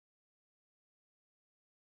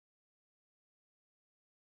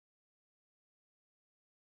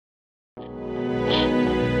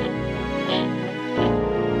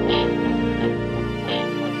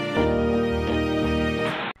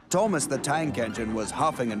Thomas the Tank Engine was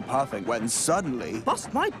huffing and puffing when suddenly...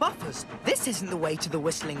 Bust my buffers! This isn't the way to the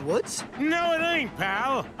Whistling Woods. No, it ain't,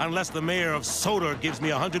 pal. Unless the mayor of Sodor gives me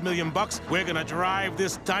 $100 million, we're gonna drive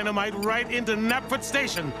this dynamite right into Knapford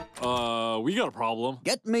Station. We got a problem.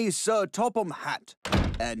 Get me Sir Topham Hatt.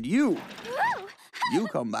 And you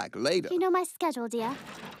come back later. You know my schedule, dear.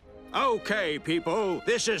 Okay, people,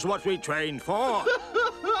 this is what we trained for.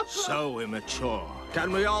 So immature.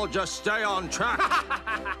 Can we all just stay on track?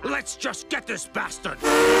 Let's just get this bastard.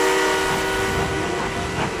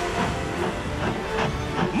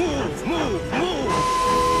 Move, move, move!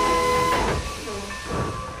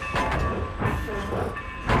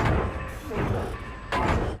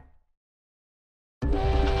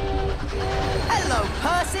 Hello,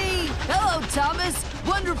 Percy! Hello, Thomas!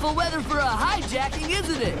 Wonderful weather for a hijacking,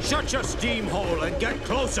 isn't it? Shut your steam hole and get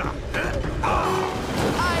closer.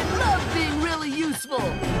 I love being really useful!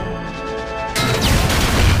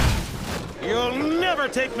 You'll never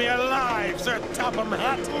take me alive, Sir Topham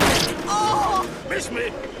Hatt. Oh! Miss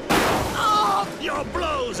me? Oh! Your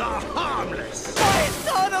blows are harmless. My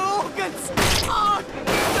internal organs! Oh!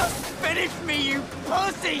 Just finish me, you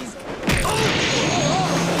pussies!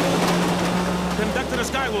 Conductor to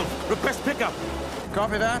Skywolf, request pickup.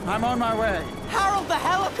 Copy that. I'm on my way. Harold the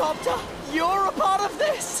helicopter! You're a part of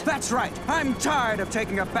this! That's right. I'm tired of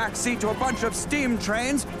taking a back seat to a bunch of steam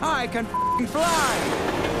trains. I can fly.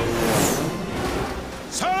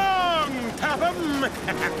 So long, Topham!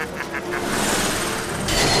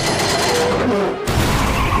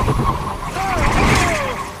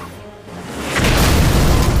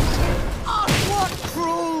 Oh, what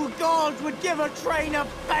cruel god would give a train a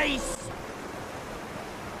face?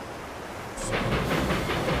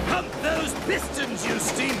 Pump those pistons, you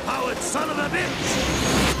steam-powered son of a bitch!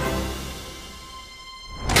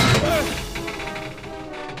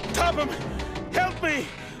 Topham, help me!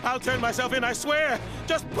 I'll turn myself in, I swear.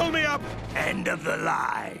 Just pull me up. End of the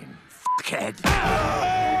line, fuckhead.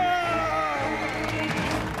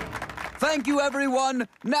 Thank you, everyone.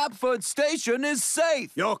 Knapford Station is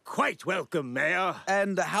safe. You're quite welcome, Mayor.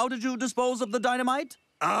 And how did you dispose of the dynamite?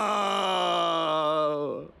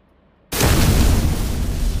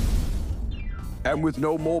 And with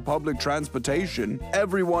no more public transportation,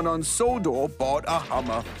 everyone on Sodor bought a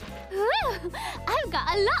Hummer. Ooh, I've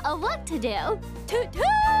got a lot of work to do. Toot toot!